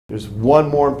there's one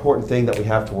more important thing that we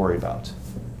have to worry about,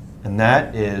 and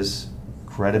that is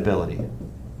credibility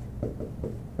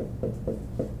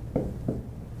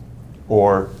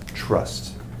or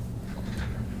trust.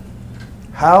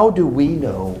 How do we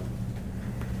know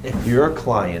if you're a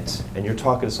client and you're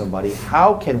talking to somebody,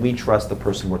 how can we trust the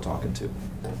person we're talking to?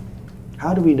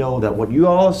 How do we know that what you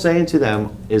all are saying to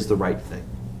them is the right thing?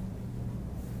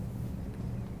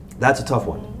 That's a tough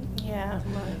one. Yeah.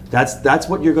 That's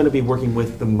what you're going to be working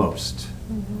with the most,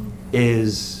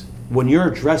 is when you're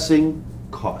addressing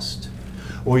cost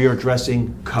or you're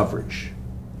addressing coverage.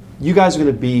 You guys are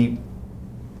going to be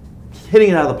hitting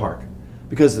it out of the park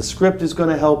because the script is going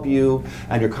to help you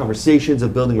and your conversations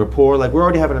of building rapport. Like, we're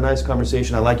already having a nice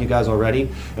conversation. I like you guys already,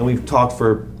 and we've talked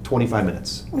for 25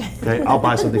 minutes. Okay, I'll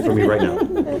buy something from you right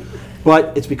now.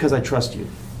 But it's because I trust you.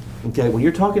 Okay, when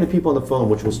you're talking to people on the phone,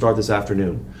 which will start this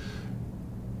afternoon,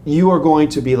 you are going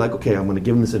to be like, okay, I'm going to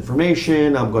give them this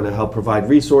information, I'm going to help provide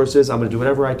resources, I'm going to do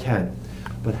whatever I can.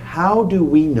 But how do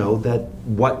we know that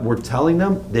what we're telling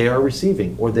them, they are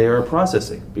receiving or they are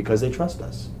processing because they trust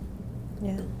us?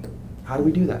 Yeah. How do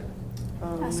we do that?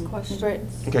 Ask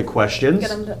questions. Okay, questions. Get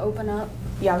them to open up.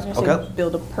 Yeah, I was gonna say Okay.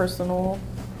 build a personal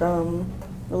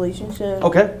relationship.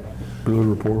 Okay. Build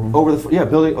rapport. Over the yeah,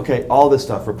 building. Okay, all this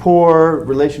stuff, rapport,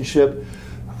 relationship.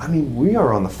 I mean, we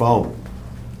are on the phone.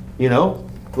 You know,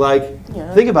 like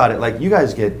Yeah. think about it. Like, you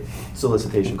guys get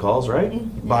solicitation calls, right?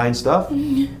 Buying stuff.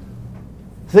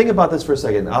 Think about this for a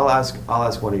second. I'll ask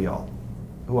one of y'all.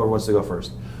 Whoever wants to go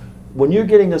first. When you're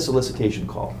getting a solicitation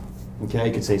call, okay,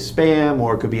 it could say spam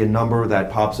or it could be a number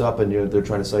that pops up and they're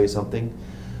trying to sell you something.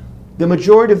 The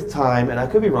majority of the time, and I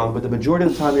could be wrong, but the majority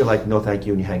of the time you're like, no thank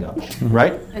you, and you hang up,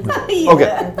 right? Yeah.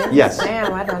 Okay, yes.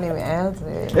 Damn, I don't even answer.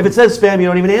 If it says spam, you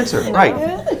don't even answer,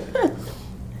 right?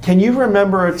 Can you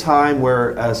remember a time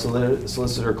where a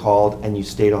solicitor called and you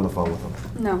stayed on the phone with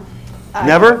them? No.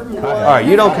 Never? No. All right,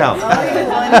 you don't count. Only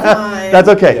one time. That's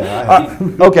okay.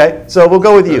 Okay, so we'll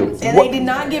go with you. And they did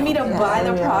not get me to buy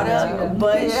the product, Yeah.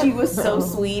 but she was so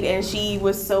sweet and she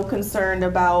was so concerned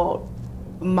about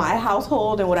my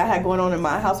household and what I had going on in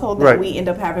my household that Right. we end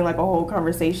up having like a whole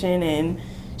conversation, and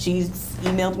she's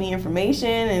emailed me information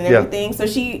and Yeah. everything. So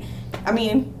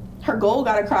her goal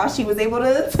got across. She was able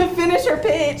to finish her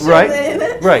pitch. Right, And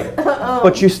then, right.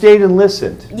 But you stayed and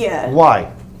listened. Yeah. Why?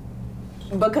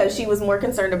 Because she was more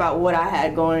concerned about what I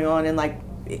had going on, and like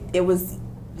it was.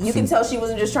 You can tell she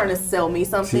wasn't just trying to sell me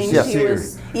something. She's She sincere.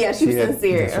 was, yeah, she was She had-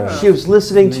 sincere. that's right. She was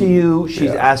listening to you.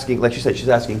 She's Yeah. asking, like you said, she's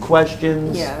asking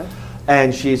questions. Yeah.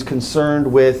 And she's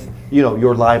concerned with,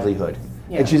 your livelihood.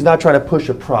 Yeah. And she's not trying to push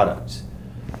a product.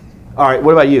 All right,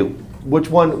 what about you? What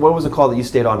was the call that you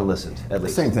stayed on and listened, at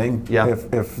least? Same thing. Yeah.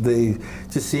 If they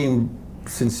just seem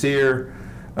sincere,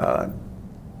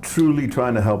 truly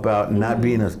trying to help out and not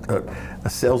being a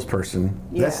salesperson,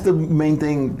 that's Yeah. the main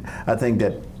thing I think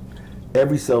that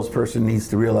every salesperson needs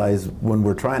to realize when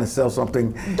we're trying to sell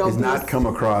something, Don't is be not come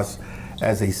across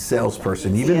as a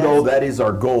salesperson. Even Yeah. though that is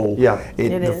our goal, Yeah. It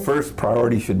the is. first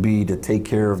priority should be to take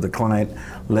care of the client.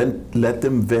 Let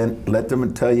them vent. Let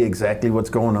them tell you exactly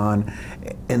what's going on,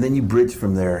 and then you bridge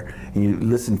from there. And you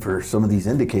listen for some of these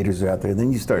indicators that are out there.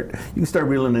 Then you can start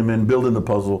reeling them in, building the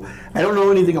puzzle. I don't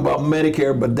know anything about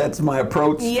Medicare, but that's my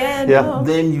approach. Yeah, Yeah. no.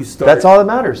 Then you start. That's all that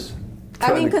matters.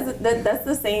 I mean, because that's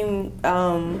the same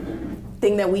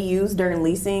thing that we use during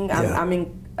leasing.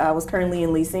 Yeah. I was currently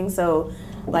in leasing, so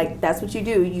like that's what you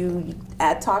do. You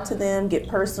talk to them, get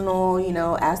personal.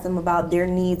 Ask them about their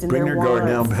needs and Bring their their guard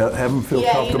down. wants. Have them feel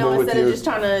Yeah, comfortable with instead you. of just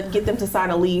trying to get them to sign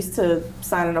a lease to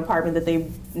sign an apartment that they're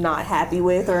not happy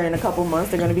with, or in a couple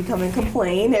months they're going to be coming and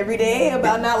complain every day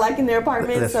about not liking their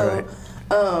apartment. That's so,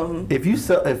 right. If you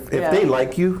sell, if Yeah. they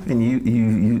like you and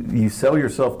you sell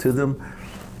yourself to them,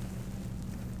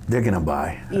 they're gonna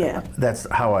buy. Yeah. That's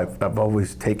how I've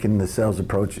always taken the sales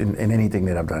approach in anything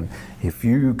that I've done. If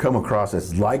you come across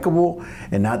as likable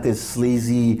and not this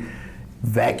sleazy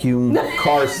vacuum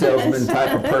car salesman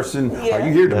type of person, Yeah. are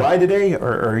you here to buy today,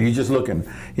 or are you just looking?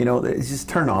 It's just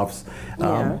turnoffs.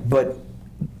 Yeah. But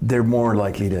they're more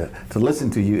likely to listen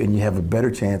to you, and you have a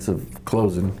better chance of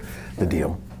closing the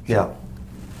deal. Yeah.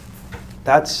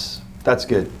 That's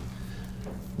good.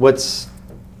 What's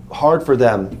hard for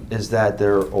them is that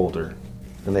they're older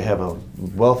and they have a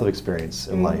wealth of experience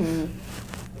in life.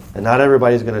 And not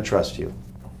everybody's going to trust you,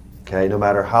 okay, no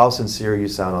matter how sincere you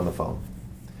sound on the phone.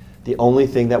 The only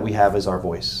thing that we have is our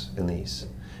voice in these.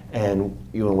 And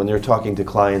when they're talking to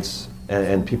clients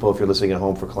and people, if you're listening at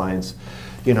home for clients,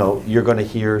 you're going to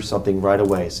hear something right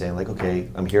away saying like, okay,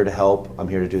 I'm here to help, I'm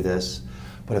here to do this.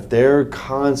 But if they're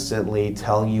constantly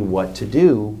telling you what to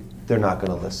do, they're not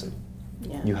going to listen.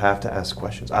 Yeah. You have to ask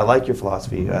questions. I like your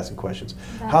philosophy of asking questions.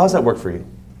 How does that work for you?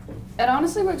 It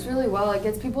honestly works really well. It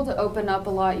gets people to open up a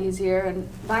lot easier, and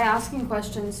by asking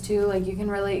questions too, like you can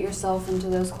relate yourself into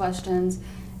those questions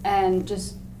and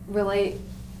just relate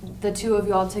the two of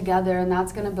y'all together, and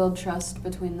that's going to build trust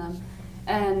between them.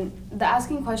 And the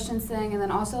asking questions thing, and then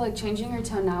also like changing your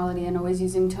tonality and always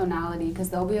using tonality,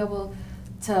 because they'll be able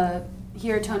to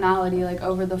hear tonality like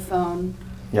over the phone.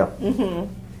 Yeah.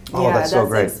 Mm-hmm. Oh, Yeah, that's so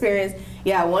great. Experience.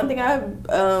 Yeah, one thing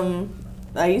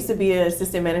I used to be an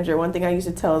assistant manager. One thing I used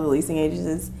to tell the leasing agents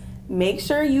is make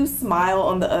sure you smile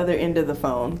on the other end of the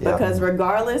phone, Yeah. because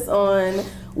regardless on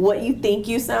what you think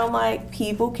you sound like,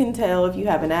 people can tell if you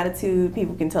have an attitude.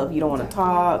 People can tell if you don't want to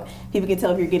talk. People can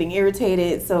tell if you're getting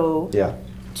irritated. So Yeah.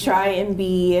 try and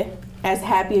be as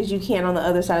happy as you can on the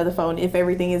other side of the phone if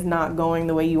everything is not going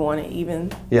the way you want it,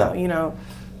 even Yeah. though, you know.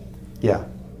 Yeah.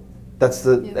 That's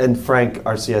and Frank,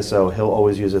 our CSO, he'll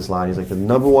always use this line. He's like, the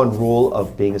number one rule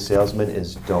of being a salesman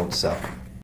is don't sell.